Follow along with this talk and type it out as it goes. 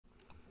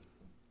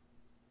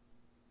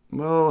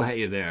Well,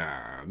 hey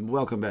there.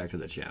 Welcome back to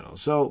the channel.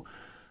 So,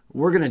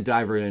 we're going to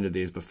dive right into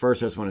these, but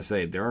first I just want to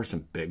say there are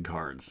some big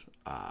cards.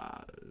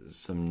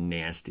 Some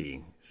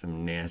nasty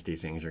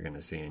things you're going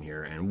to see in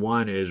here. And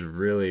one is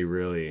really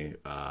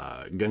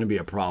going to be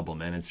a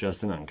problem, and it's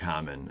just an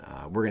uncommon.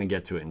 We're going to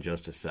get to it in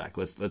just a sec.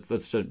 Let's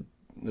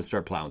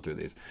start plowing through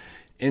these.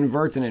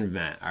 Invert and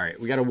invent. All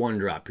right, we got a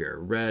 1-drop here.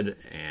 Red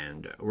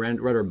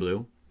or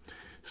blue.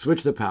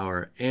 Switch the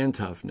power and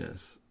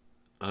toughness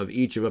of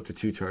each of up to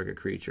 2 target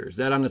creatures.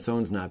 That on its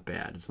own is not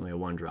bad. It's only a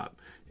 1-drop.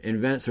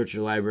 Invent, search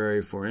your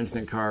library for an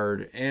instant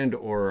card and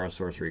or a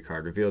sorcery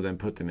card. Reveal them,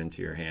 put them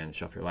into your hand,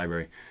 shuffle your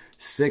library.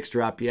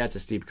 6-drop, yeah, it's a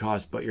steep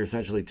cost, but you're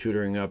essentially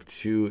tutoring up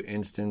 2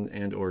 instant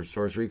and or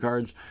sorcery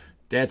cards.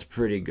 That's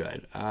pretty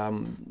good.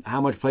 How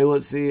much play will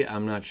it see?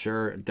 I'm not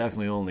sure.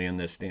 Definitely only in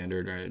this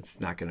standard. It's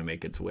not going to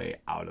make its way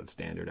out of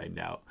standard, I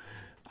doubt.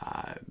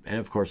 And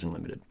of course in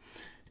limited.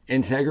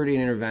 Integrity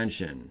and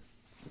intervention.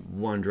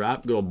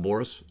 1-drop, good old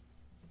Boris.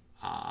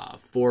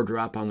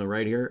 4-drop on the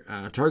right here.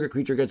 Target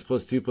creature gets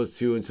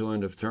 +2/+2 until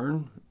end of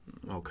turn.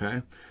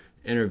 Okay.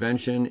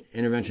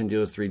 Intervention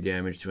deals 3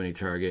 damage to any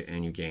target,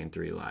 and you gain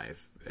 3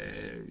 life.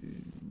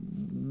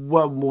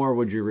 What more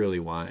would you really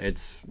want?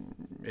 It's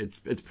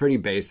pretty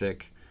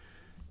basic.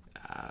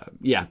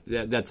 Yeah,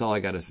 that's all I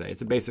got to say.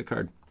 It's a basic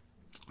card.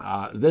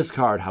 This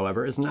card,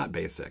 however, is not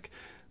basic.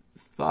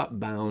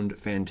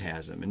 Thoughtbound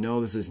Phantasm. And no,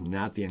 this is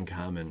not the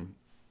uncommon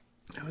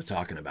I was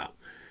talking about.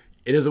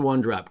 It is a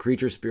 1-drop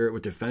creature spirit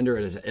with defender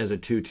as a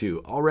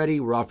 2/2.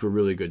 Already, we're off to a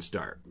really good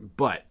start.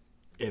 But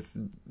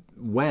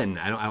when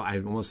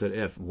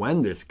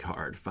this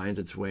card finds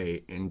its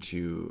way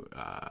into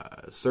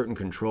certain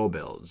control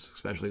builds,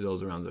 especially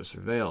those around the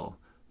surveil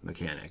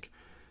mechanic,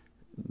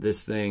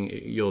 this thing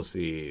you'll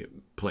see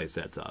play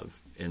sets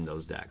of in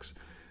those decks.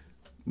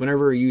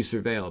 Whenever you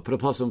surveil, put a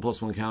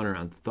 +1/+1 counter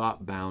on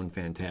Thoughtbound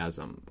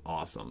Phantasm.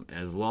 Awesome.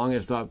 As long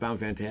as Thoughtbound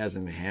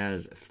Phantasm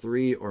has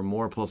 3 or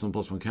more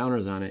 +1/+1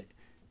 counters on it,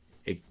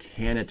 it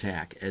can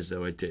attack as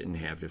though it didn't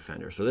have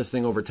defender. So this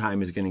thing over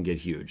time is going to get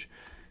huge.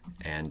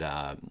 And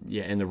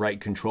yeah, in the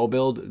right control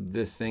build,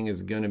 this thing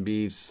is going to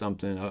be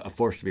something, a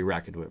force to be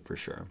reckoned with for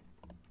sure.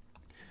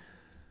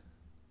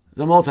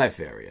 The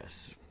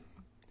Multifarious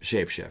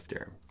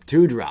Shapeshifter.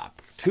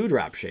 2-drop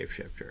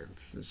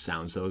Shapeshifter.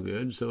 Sounds so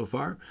good so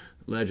far.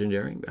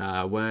 Legendary.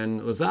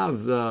 When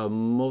Lazav the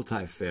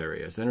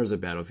Multifarious enters the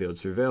battlefield,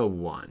 surveil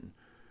 1.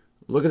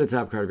 Look at the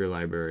top card of your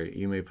library.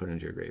 You may put it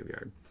into your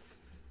graveyard.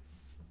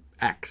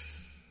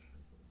 X.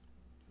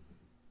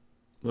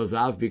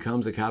 Lazav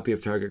becomes a copy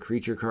of target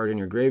creature card in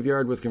your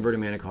graveyard with converted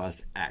mana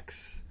cost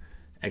X.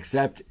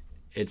 Except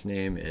its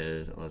name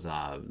is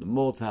Lazav the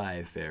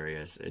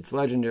Multifarious. It's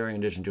legendary in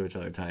addition to its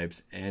other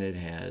types, and it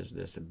has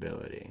this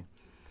ability.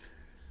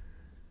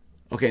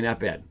 Okay, not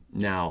bad.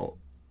 Now,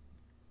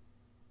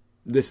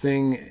 this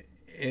thing,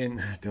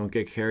 and don't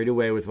get carried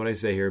away with what I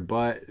say here,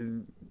 but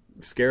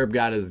Scarab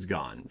God is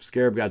gone.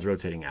 Scarab God's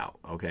rotating out,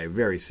 okay,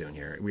 very soon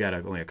here. We got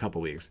only a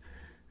couple weeks.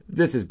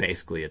 This is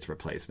basically its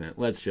replacement.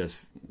 Let's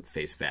just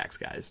face facts,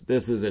 guys.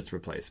 This is its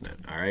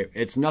replacement, all right?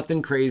 It's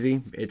nothing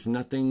crazy. It's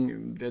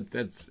nothing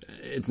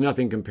it's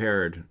nothing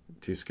compared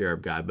to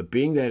Scarab God, but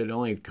being that it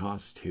only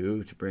costs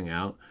 2 to bring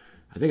out,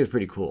 I think it's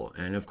pretty cool.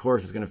 And of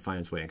course, it's going to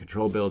find its way in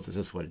control builds. It's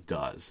just what it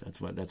does.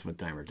 That's what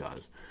Dimer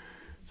does.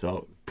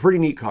 So, pretty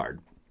neat card.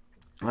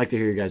 I'd like to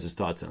hear your guys'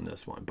 thoughts on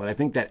this one. But I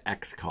think that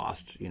X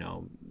cost,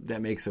 that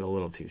makes it a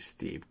little too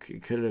steep.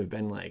 Could it have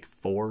been like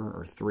 4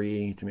 or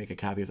 3 to make a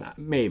copy of that?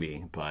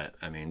 Maybe, but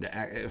I mean,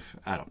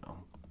 I don't know.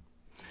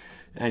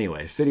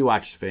 Anyway, City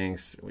Watch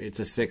Sphinx. It's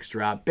a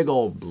 6-drop. Big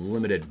old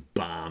limited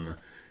bomb.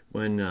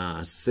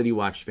 When City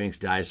Watch Sphinx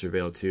dies,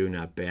 surveil 2,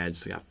 not bad.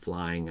 Just got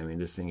flying. I mean,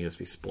 this thing can just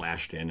be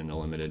splashed in the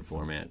limited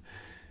format.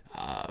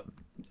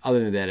 Other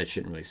than that, it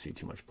shouldn't really see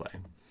too much play.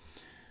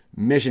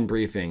 Mission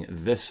Briefing.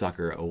 This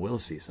sucker will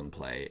see some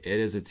play. It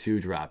is a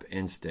 2-drop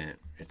instant.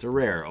 It's a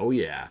rare. Oh,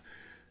 yeah.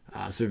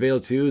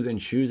 Surveil 2, then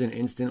choose an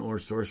instant or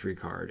sorcery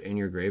card in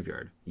your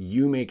graveyard.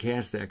 You may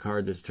cast that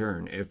card this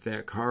turn. If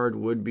that card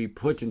would be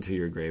put into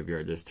your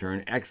graveyard this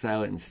turn,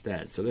 exile it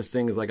instead. So this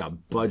thing is like a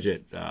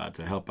budget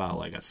to help out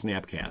like a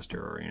Snapcaster,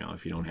 or,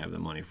 if you don't have the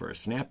money for a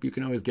Snap, you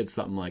can always get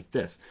something like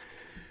this.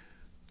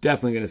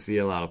 Definitely going to see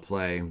a lot of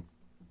play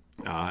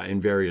in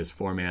various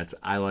formats.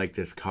 I like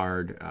this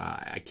card.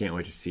 I can't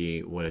wait to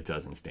see what it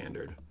does in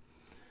Standard.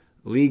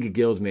 League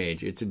Guild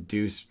Mage. It's a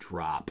deuce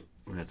drop.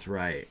 That's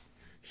right.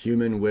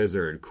 Human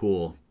Wizard.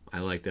 Cool. I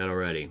like that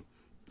already.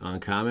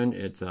 Uncommon.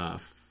 It's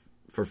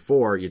for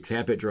 4, you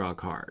tap it, draw a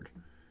card.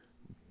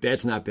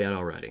 That's not bad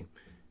already.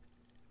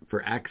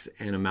 For X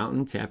and a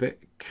mountain, tap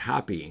it,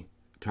 copy.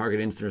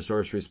 Target instant or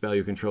sorcery spell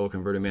you control,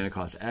 converted mana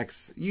cost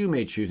X. You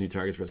may choose new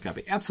targets for its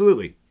copy.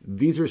 Absolutely.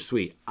 These are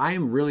sweet. I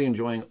am really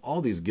enjoying all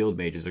these guild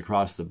mages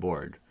across the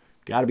board.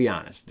 Gotta be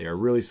honest. They are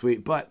really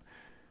sweet, but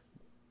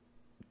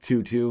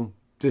 2/2,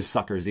 this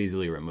sucker's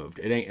easily removed.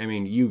 It ain't, I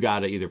mean, you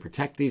gotta either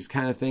protect these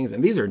kind of things,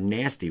 and these are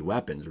nasty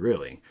weapons,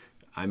 really.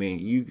 I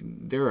mean,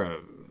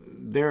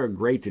 they're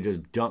great to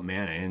just dump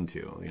mana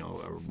into,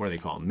 what do they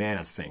call them?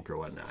 Mana sink or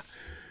whatnot.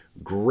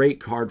 Great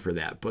card for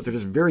that, but they're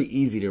just very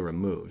easy to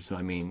remove. So,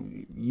 I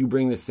mean, you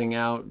bring this thing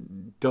out,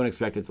 don't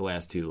expect it to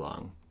last too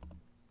long.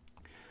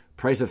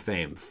 Price of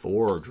Fame,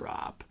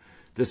 4-drop.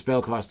 This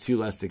spell costs 2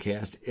 less to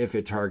cast if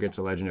it targets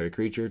a legendary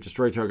creature.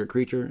 Destroy target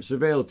creature.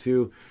 Surveil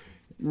 2,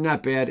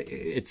 not bad.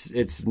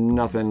 It's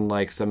nothing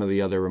like some of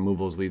the other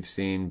removals we've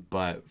seen,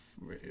 but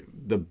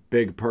the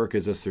big perk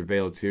is a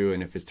Surveil 2,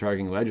 and if it's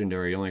targeting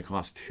legendary, it only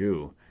costs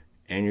 2.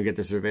 And you get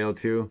the Surveil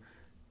 2,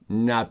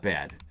 not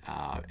bad.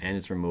 And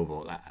it's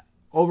removal.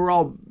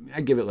 Overall, I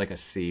give it like a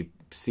C+.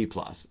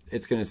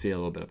 It's going to see a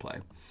little bit of play.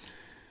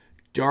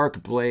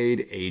 Dark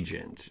Blade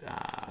Agent,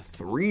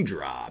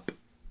 3-drop.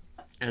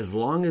 As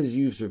long as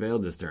you've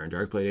surveilled this turn,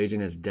 Dark Blade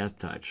Agent has Death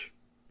Touch.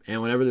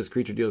 And whenever this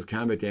creature deals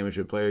combat damage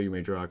to a player, you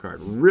may draw a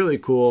card. Really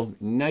cool.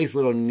 Nice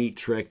little neat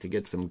trick to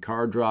get some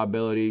card draw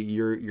ability.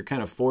 You're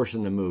kind of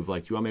forcing the move.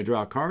 Like, do you want me to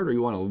draw a card or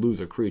you want to lose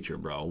a creature,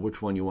 bro?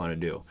 Which one you want to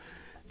do?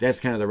 That's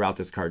kind of the route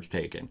this card's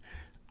taken.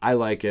 I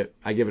like it.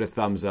 I give it a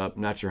thumbs up.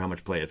 Not sure how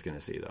much play it's going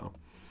to see, though.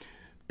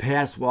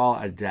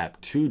 Passwall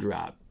Adept,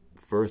 2-drop.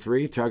 For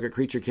 3, target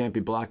creature can't be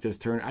blocked this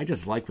turn. I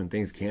just like when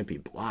things can't be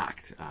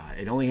blocked.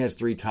 It only has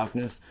 3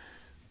 toughness.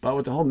 But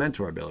with the whole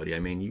mentor ability, I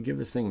mean, you give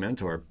this thing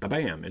mentor,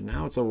 bam, and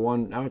now it's a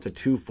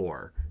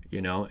 2/4,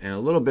 you know, and a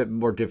little bit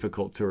more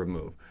difficult to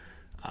remove.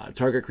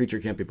 Target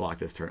creature can't be blocked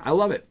this turn. I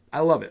love it.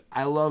 I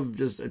love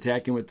just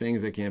attacking with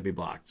things that can't be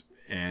blocked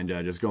and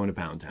just going to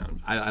Pound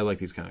Town. I like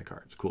these kind of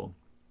cards. Cool.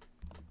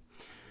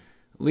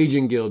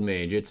 Legion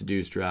Guildmage, it's a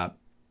deuce drop.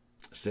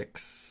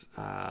 6.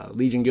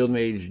 Legion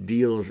Guildmage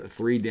deals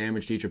 3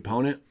 damage to each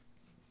opponent.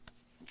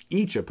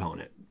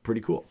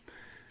 Pretty cool.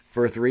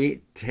 For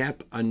 3,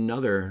 tap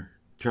another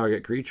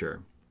target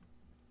creature.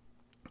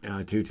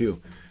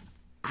 2/2.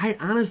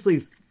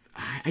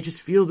 I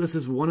just feel this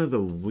is one of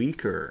the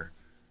weaker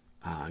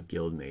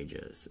guild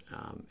mages.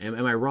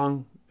 Am I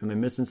wrong? Am I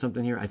missing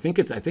something here? I think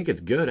it's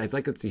good. I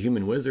think it's a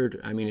human wizard.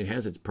 I mean, it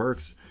has its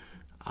perks.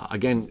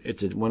 Again,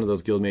 it's one of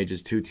those guild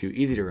mages, 2/2,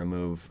 easy to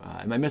remove.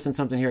 Am I missing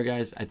something here,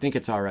 guys? I think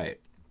it's all right.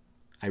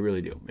 I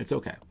really do. It's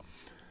okay.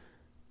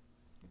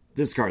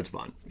 This card's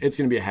fun. It's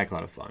going to be a heck of a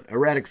lot of fun.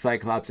 Erratic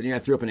Cyclops. And yeah, I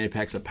threw up an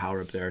Apex of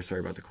Power up there. Sorry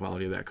about the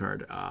quality of that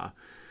card.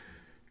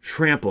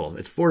 Trample.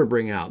 It's 4 to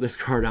bring out. This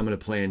card I'm going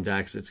to play in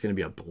decks. It's going to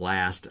be a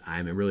blast.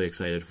 I'm really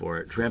excited for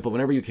it. Trample.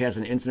 Whenever you cast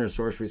an instant or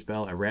sorcery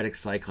spell, Erratic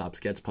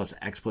Cyclops gets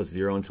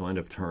 +X+0 until end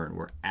of turn,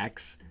 where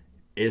X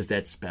is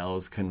that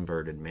spell's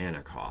converted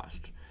mana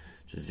cost.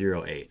 It's a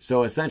 0/8.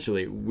 So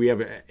essentially, we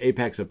have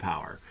Apex of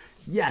Power.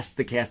 Yes,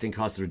 the casting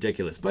cost is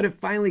ridiculous, but it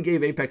finally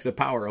gave Apex of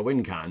Power a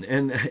win con,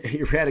 and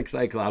Erratic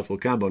Cyclops will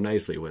combo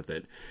nicely with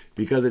it.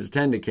 Because it's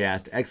 10 to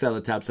cast, exile the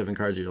top 7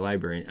 cards of your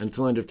library.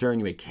 Until end of turn,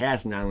 you may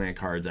cast non-land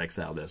cards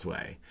exiled this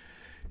way.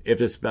 If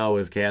the spell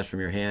was cast from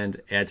your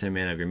hand, add 10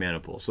 mana of your mana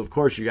pool. So of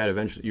course you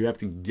have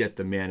to get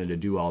the mana to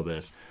do all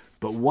this.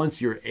 But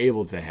once you're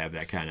able to have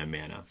that kind of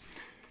mana,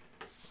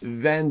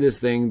 then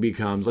this thing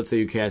becomes, let's say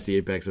you cast the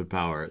Apex of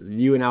Power,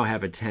 you now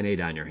have a 10/8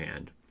 on your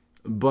hand.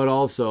 But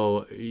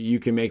also, you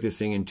can make this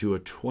thing into a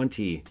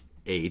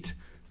 28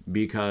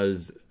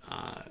 because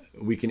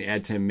we can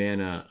add 10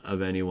 mana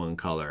of any one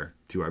color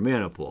to our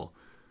mana pool.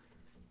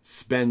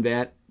 Spend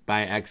that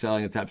by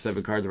exiling the top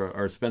 7 cards,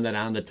 or spend that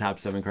on the top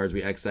 7 cards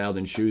we exiled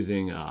and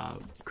choosing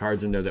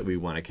cards in there that we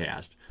want to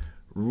cast.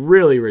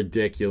 Really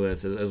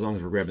ridiculous, as long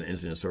as we're grabbing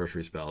instant and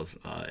sorcery spells.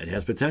 It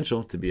has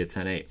potential to be a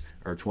 10/8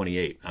 or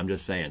 28. I'm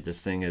just saying, this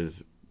thing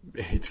is...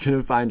 It's going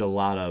to find a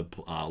lot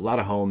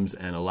of homes,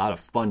 and a lot of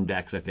fun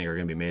decks, I think, are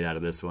going to be made out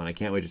of this one. I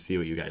can't wait to see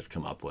what you guys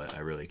come up with. I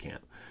really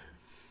can't.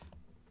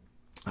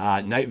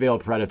 Night Veil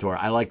Predator.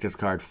 I like this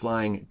card.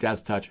 Flying,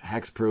 Death Touch,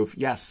 Hexproof.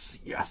 Yes.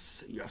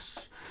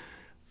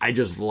 I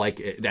just like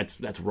it.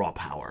 That's raw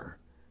power.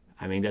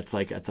 I mean, that's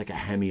like a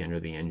Hemi under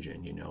the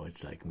engine. You know,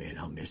 it's like, man,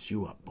 I'll mess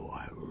you up,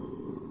 boy.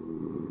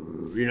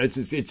 You know, it's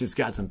just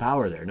got some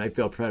power there. Night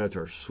Veil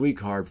Predator, sweet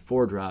card,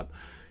 4-drop.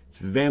 It's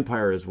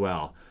Vampire as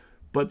well.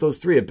 But those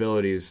 3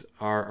 abilities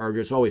are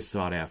just always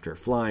sought after.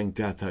 Flying,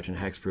 Death Touch, and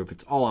Hexproof.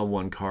 It's all on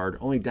one card.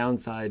 Only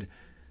downside,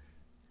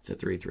 it's a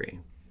 3/3.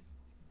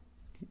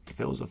 If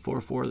it was a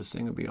 4/4, this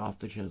thing would be off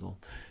the chisel.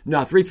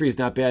 No, 3/3 is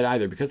not bad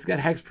either because it's got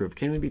Hexproof.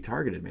 Can't even be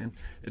targeted, man.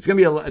 It's gonna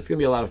be a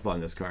lot of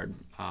fun. This card.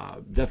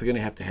 Definitely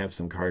gonna have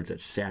some cards that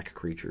sack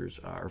creatures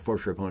or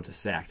force your opponent to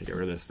sack to get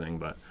rid of this thing.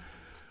 But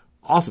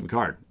awesome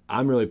card.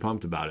 I'm really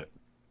pumped about it.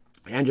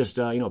 And just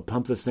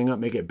pump this thing up,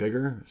 make it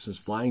bigger. Since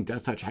Flying,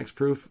 Death Touch,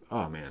 Hexproof.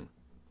 Oh man.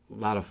 A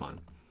lot of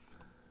fun.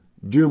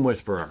 Doom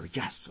Whisperer.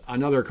 Yes,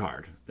 another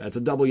card. That's a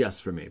double yes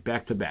for me.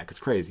 Back to back. It's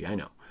crazy, I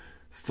know.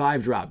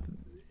 5-drop.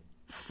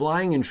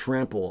 Flying and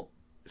Trample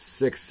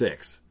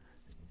 6/6.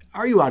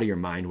 Are you out of your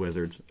mind,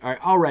 Wizards?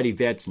 Already,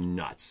 that's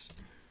nuts.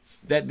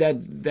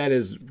 That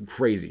is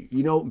crazy.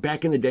 You know,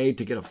 back in the day,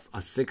 to get a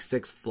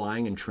 6/6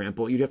 Flying and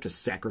Trample, you'd have to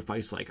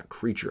sacrifice like a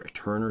creature a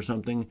turn or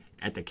something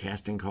at the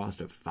casting cost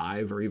of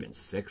 5 or even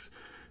 6.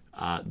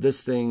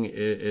 This thing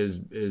is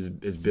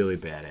Billy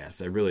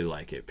badass. I really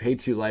like it. Pay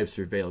 2 life,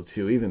 Surveil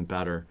 2, even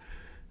better.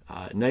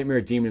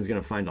 Nightmare Demon is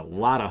going to find a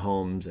lot of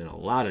homes and a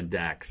lot of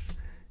decks.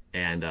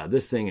 And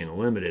this thing in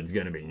limited is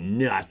going to be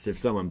nuts if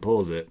someone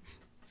pulls it.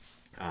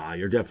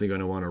 You're definitely going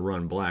to want to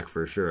run black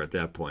for sure at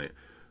that point.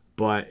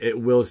 But it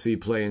will see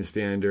play in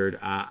standard.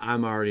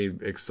 I'm already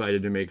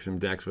excited to make some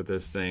decks with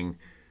this thing.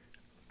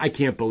 I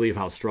can't believe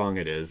how strong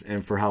it is,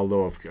 and for how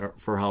low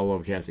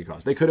of casting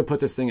cost. They could have put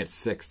this thing at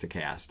 6 to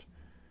cast,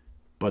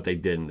 but they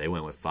didn't. They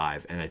went with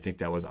 5, and I think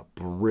that was a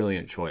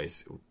brilliant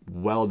choice.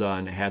 Well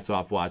done. Hats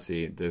off,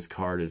 WotC. This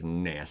card is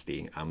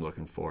nasty. I'm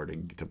looking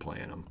forward to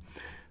playing them.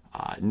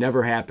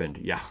 Never happened.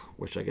 Yeah,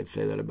 wish I could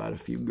say that about a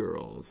few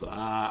girls. All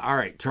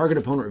right, target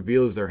opponent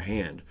reveals their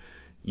hand.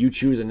 You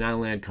choose a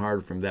non-land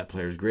card from that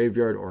player's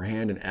graveyard or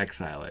hand and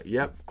exile it.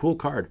 Yep, cool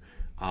card.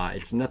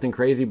 It's nothing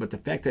crazy, but the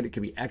fact that it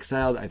can be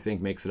exiled, I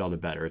think, makes it all the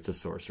better. It's a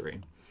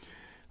sorcery.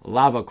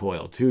 Lava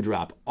Coil,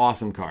 2-drop,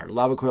 awesome card.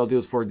 Lava Coil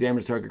deals 4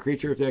 damage to target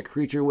creature. If that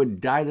creature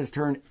would die this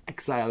turn,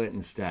 exile it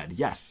instead.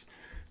 Yes.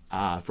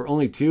 For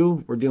only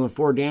 2, we're dealing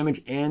 4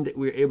 damage, and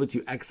we're able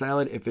to exile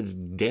it if it's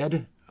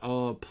dead.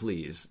 Oh,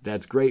 please.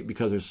 That's great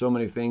because there's so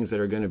many things that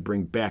are going to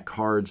bring back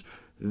cards.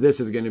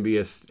 This is going to be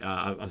a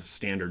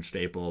standard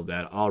staple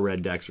that all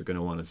red decks are going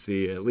to want to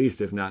see, at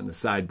least if not in the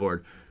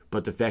sideboard.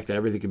 But the fact that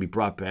everything can be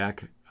brought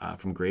back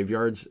from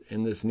graveyards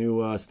in this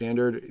new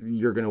standard,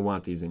 you're going to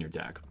want these in your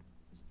deck.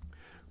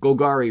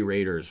 Golgari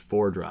Raiders,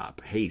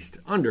 4-drop, haste,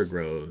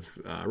 undergrowth.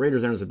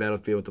 Raiders enters the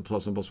battlefield with the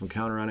 +1/+1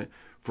 counter on it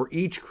for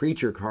each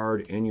creature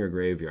card in your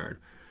graveyard.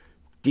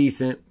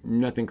 Decent,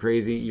 nothing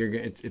crazy.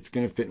 It's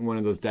going to fit in one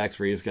of those decks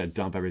where you just got to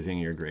dump everything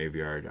in your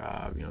graveyard.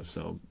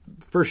 So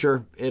for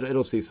sure,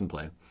 it'll see some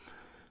play.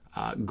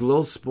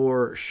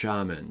 Glowspore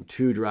Shaman,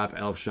 2-drop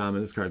Elf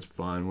Shaman. This card's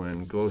fun.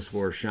 When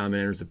Glowspore Shaman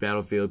enters the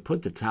battlefield,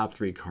 put the top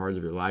 3 cards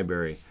of your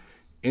library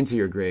into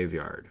your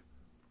graveyard.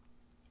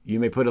 You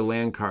may put a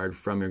land card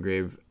from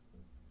your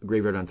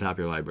graveyard on top of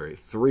your library.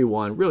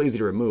 3/1, real easy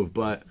to remove,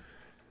 but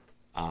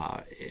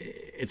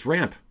it's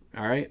ramp.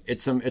 All right,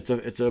 it's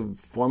a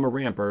form of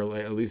ramp, or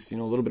at least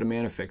a little bit of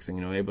mana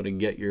fixing. Able to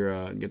get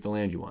the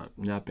land you want.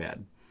 Not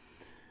bad.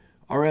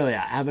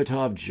 Aurelia,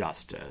 Avatar of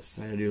Justice.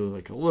 I had to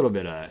do a little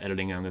bit of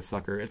editing on this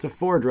sucker. It's a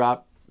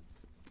 4-drop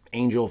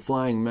angel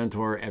flying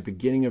mentor. At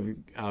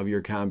beginning of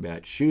your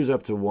combat, choose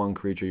up to 1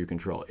 creature you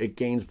control. It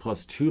gains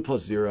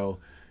 +2/+0,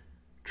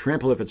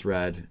 trample if it's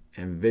red,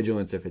 and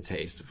vigilance if it's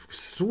haste.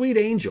 Sweet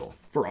angel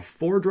for a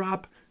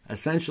 4-drop.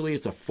 Essentially,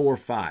 it's a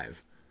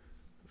 4/5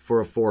 for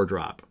a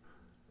 4-drop.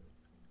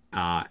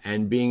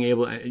 And being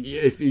able,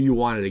 if you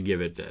wanted to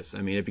give it this,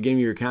 at the beginning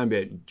of your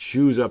combat,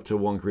 choose up to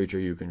 1 creature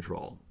you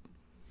control.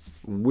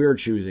 We're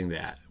choosing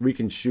that. We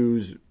can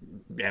choose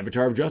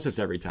Avatar of Justice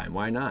every time.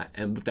 Why not?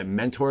 And with that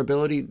mentor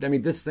ability,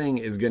 this thing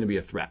is going to be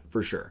a threat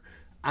for sure.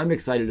 I'm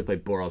excited to play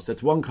Boros.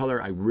 That's one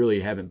color I really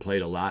haven't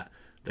played a lot.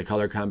 The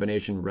color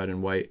combination, red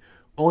and white,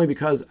 only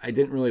because I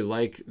didn't really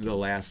like the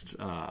last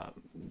meta,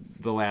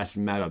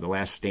 the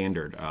last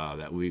standard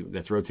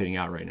that's rotating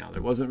out right now.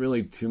 There wasn't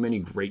really too many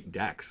great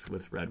decks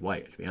with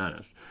red-white, to be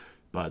honest.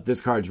 But this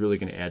card's really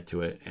going to add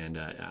to it, and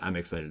I'm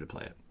excited to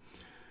play it.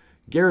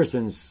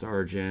 Garrison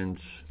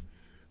Sergeant,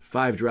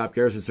 5-drop.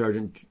 Garrison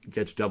Sergeant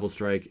gets double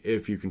strike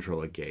if you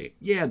control a gate.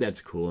 Yeah,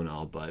 that's cool and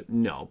all, but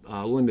no,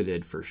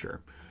 limited for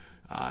sure.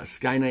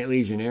 Sky Knight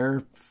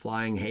Legionnaire,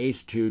 flying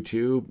haste,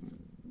 2/2.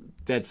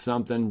 That's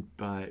something,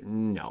 but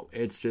no,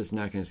 it's just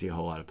not going to see a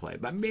whole lot of play.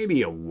 But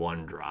maybe a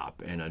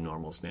 1-drop in a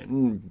normal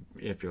stand,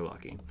 if you're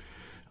lucky.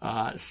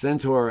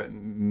 Centaur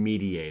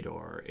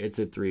Mediator. It's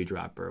a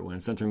 3-dropper. When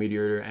Centaur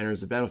Mediator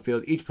enters the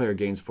battlefield, each player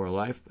gains 4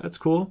 life. That's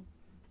cool.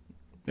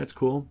 That's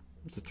cool.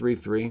 It's a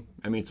 3/3.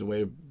 It's a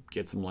way to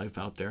get some life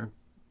out there.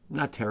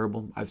 Not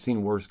terrible. I've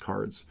seen worse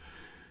cards.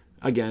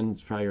 Again,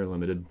 it's probably your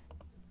limited.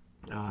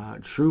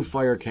 True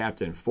Fire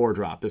Captain,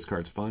 4-drop. This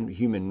card's fun.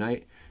 Human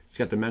Knight. It's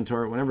got the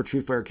mentor. Whenever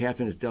True Fire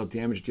Captain is dealt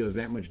damage, deals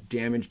that much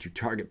damage to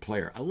target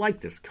player. I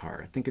like this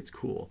card. I think it's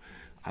cool.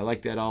 I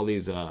like that all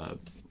these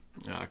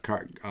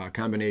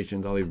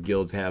combinations, all these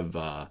guilds have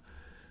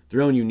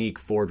their own unique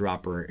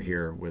 4-dropper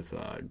here with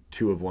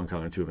 2 of one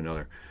color and 2 of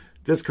another.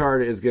 This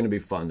card is going to be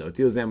fun, though. It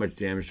deals that much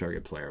damage to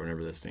target player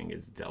whenever this thing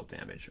is dealt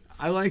damage.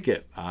 I like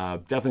it.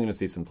 Definitely going to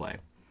see some play.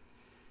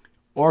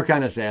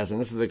 Orcon Assassin.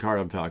 This is the card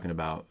I'm talking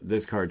about.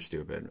 This card's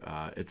stupid.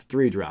 It's a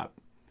 3-drop.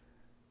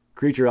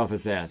 Creature Elf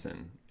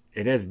Assassin.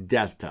 It has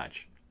Death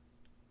Touch.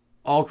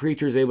 All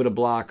creatures able to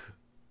block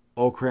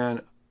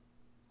Orcon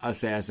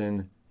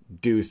Assassin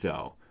do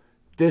so.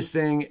 This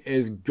thing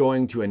is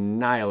going to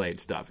annihilate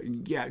stuff.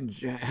 Yeah,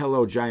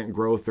 hello, giant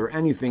growth, or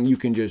anything you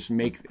can just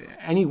make.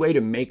 Any way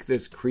to make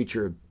this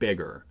creature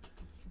bigger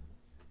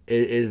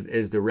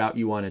is the route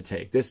you want to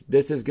take. This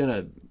is going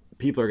to,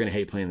 people are going to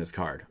hate playing this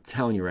card. I'm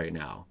telling you right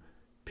now.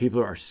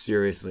 People are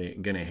seriously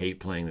going to hate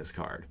playing this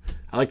card.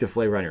 I like the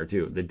flavor on here,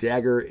 too. The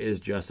dagger is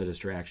just a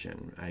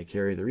distraction. I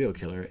carry the real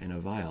killer in a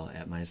vial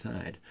at my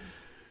side.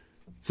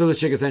 So this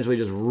chick essentially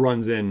just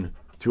runs in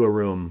to a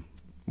room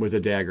with a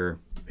dagger,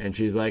 and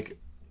she's like,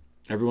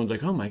 everyone's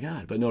like, oh my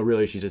god. But no,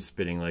 really, she's just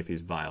spitting like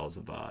these vials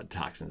of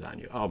toxins on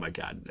you. Oh my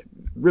god.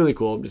 Really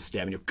cool. I'm just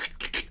stabbing you.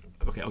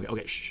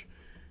 Okay, shh.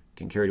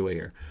 Getting carried away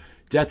here.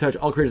 Death Touch,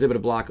 all creatures able to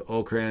block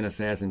Okran,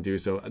 Assassin do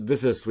so. This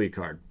is a sweet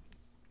card.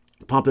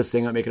 Pump this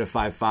thing up, make it a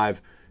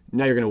 5/5.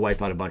 Now you're going to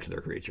wipe out a bunch of their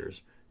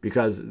creatures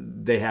because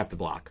they have to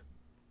block.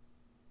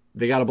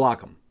 They got to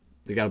block them.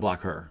 They got to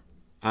block her.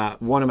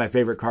 One of my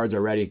favorite cards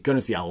already. Going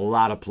to see a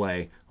lot of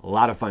play. A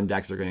lot of fun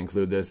decks are going to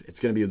include this.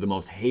 It's going to be the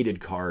most hated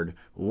card.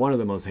 One of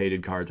the most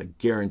hated cards, I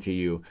guarantee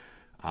you,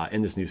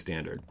 in this new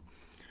standard.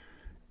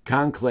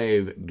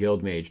 Conclave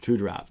Guildmage,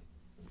 2-drop.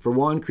 For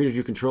 1, creatures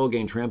you control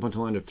gain trample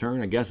until end of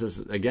turn. I guess this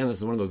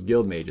is one of those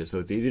guild mages, so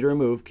it's easy to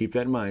remove. Keep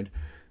that in mind.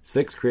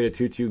 6, create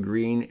a 2/2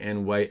 green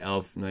and white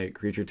elf knight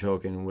creature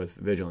token with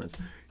vigilance.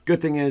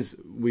 Good thing is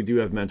we do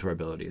have mentor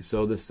abilities,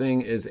 so this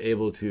thing is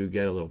able to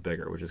get a little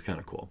bigger, which is kind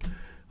of cool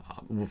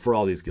for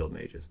all these guild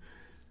mages.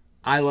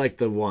 I like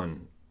the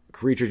 1.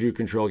 Creatures you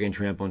control gain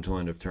trample until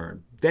end of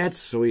turn. That's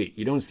sweet.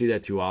 You don't see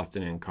that too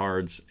often in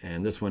cards,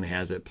 and this one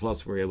has it.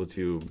 Plus, we're able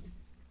to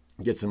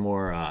get some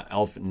more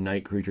elf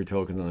knight creature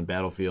tokens on the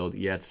battlefield.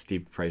 Yeah, it's a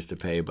steep price to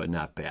pay, but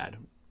not bad.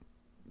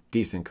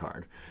 Decent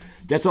card.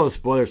 That's all the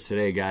spoilers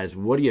today, guys.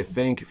 What do you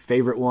think?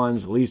 Favorite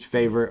ones, least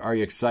favorite? Are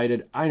you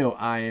excited? I know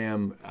I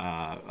am.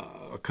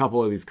 A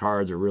couple of these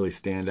cards are really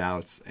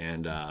standouts,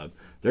 and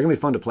they're going to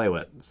be fun to play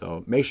with.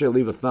 So make sure to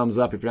leave a thumbs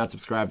up. If you're not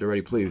subscribed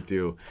already, please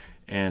do.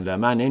 And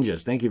my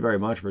ninjas, thank you very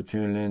much for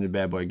tuning in to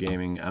Bad Boy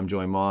Gaming. I'm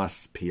Joey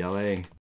Moss, PLA.